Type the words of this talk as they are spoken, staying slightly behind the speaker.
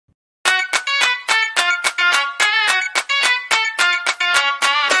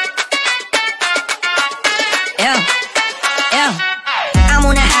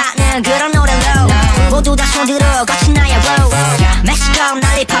다음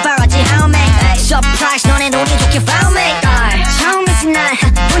난리 paparazzi how me surprise 너네 노래 좋게 found me 처음이지 난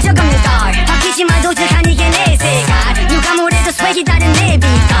본 적 없는 걸 바뀌지만 독특한 이게 내 색깔 누가 뭐래도 swag이 다른 내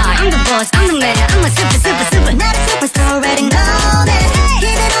빛깔 I'm the boss, I'm the man, I'm a super super super not a superstar already know that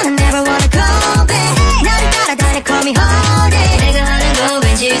이대로는 never wanna go back 나를 따라다녀 call me honey 내가 하는 거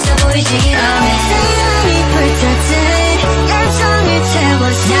왠지 있어 보이지 않아 사랑이 불탔듯 열정을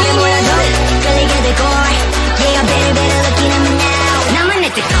채웠어 나를 몰라도 끌리게 될걸 Yeah, better, better looking at me now 나만 내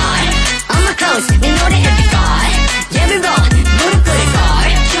뜻걸 On my clothes, 내 노래 every 걸 Yeah, we roll, 무릎 꿇을 걸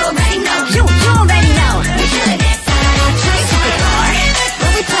You already know, you already know We feeling it, 저기 속을 걸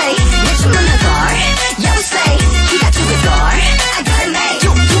When we play, 내 춤은 날 걸 Yeah, we slay, 기가 죽을 걸 I got it made, you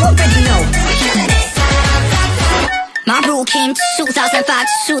already know We feeling it My rule came to 2005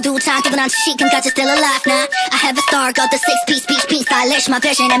 수두탄 뜨거운 지금까지 still alive now I have a star, got the six-piece beach stylish My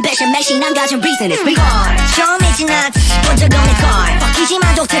passion, ambition, 맥시 난 가진 reason is we are 처음이지 난 본 적 없는 걸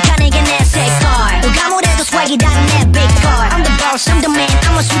바뀌지만 독특한 이게 내 색깔 누가 뭐래도 swag이 다른 내 big car I'm the boss, I'm the man,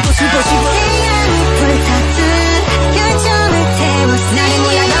 I'm a super super super 태양이 불탔듯 열정을 태웠어 나를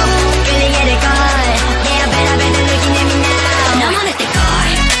몰라도 끌리게 될걸 Yeah, better, better looking at me now 나만 내 뜻걸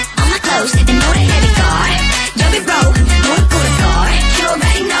On my clothes, 내 노래 heavy 걸 Yeah, we roll, 무릎 꿇을 걸 You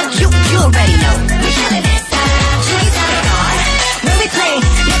already know, you already know We feeling it, 저기 속을 걸 When we play,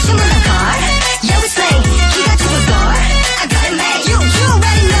 내 춤은 날 걸 Yeah, we slay, 기가 죽을 걸 I got it made, you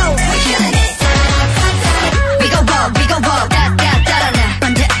already know We feeling it We go walk, da-da-da-da-da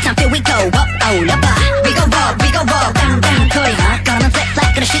Run the time, here we go, oh, lapa We go walk, down, 거리 Gonna flip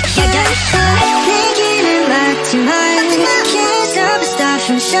like gonna shit, yeah 내 길을 막지만 Can't stop the star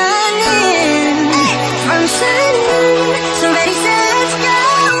from shining From shining So ready, set, let's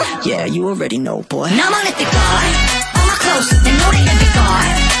go Yeah, you already know, boy 나만 내 뜻걸 On my clothes, 내 노래 every 걸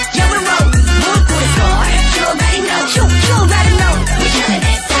Yeah, we roll, 무릎 꿇을 걸 You already know, you